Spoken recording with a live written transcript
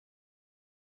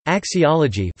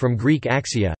Axiology, from Greek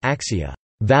axia, axia,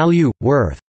 value,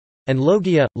 worth, and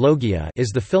logia, logia is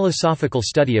the philosophical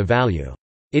study of value.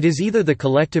 It is either the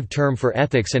collective term for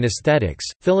ethics and aesthetics,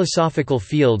 philosophical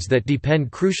fields that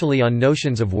depend crucially on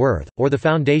notions of worth, or the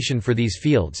foundation for these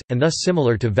fields, and thus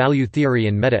similar to value theory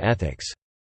and meta-ethics.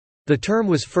 The term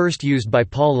was first used by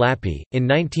Paul Lapie, in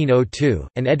 1902,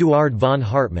 and Eduard von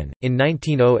Hartmann, in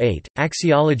 1908.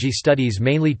 Axiology studies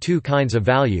mainly two kinds of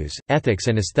values, ethics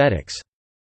and aesthetics.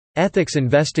 Ethics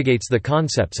investigates the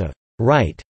concepts of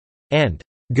right and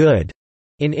good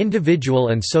in individual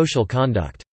and social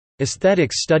conduct.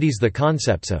 Aesthetics studies the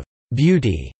concepts of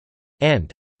beauty and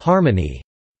harmony.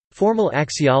 Formal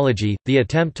axiology, the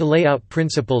attempt to lay out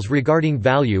principles regarding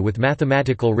value with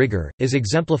mathematical rigor, is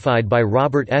exemplified by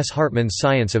Robert S. Hartman's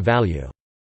Science of Value.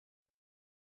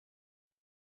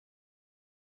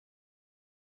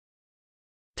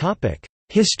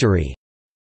 History.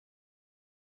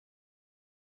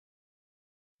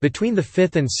 Between the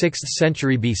 5th and 6th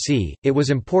century BC, it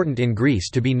was important in Greece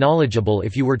to be knowledgeable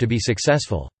if you were to be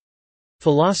successful.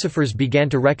 Philosophers began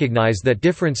to recognize that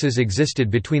differences existed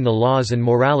between the laws and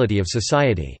morality of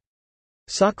society.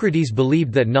 Socrates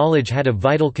believed that knowledge had a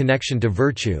vital connection to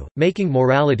virtue, making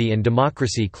morality and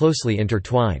democracy closely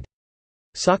intertwined.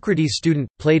 Socrates' student,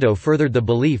 Plato, furthered the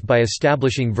belief by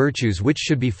establishing virtues which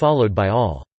should be followed by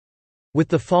all. With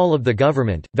the fall of the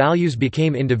government, values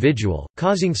became individual,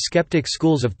 causing skeptic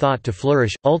schools of thought to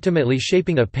flourish, ultimately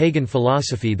shaping a pagan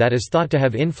philosophy that is thought to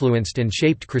have influenced and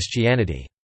shaped Christianity.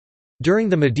 During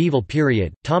the medieval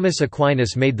period, Thomas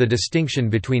Aquinas made the distinction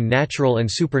between natural and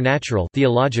supernatural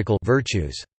theological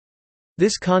virtues.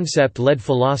 This concept led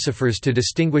philosophers to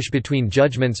distinguish between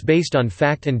judgments based on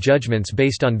fact and judgments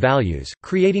based on values,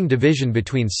 creating division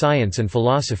between science and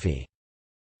philosophy.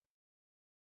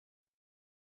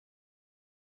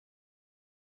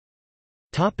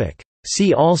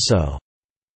 See also: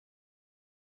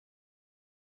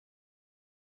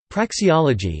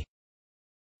 Praxeology,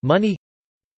 money,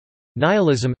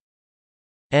 nihilism,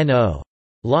 N.O.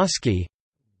 Losky,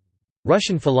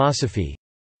 Russian philosophy,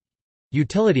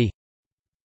 utility,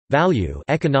 value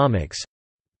economics,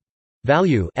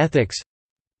 value ethics,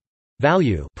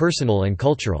 value personal and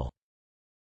cultural.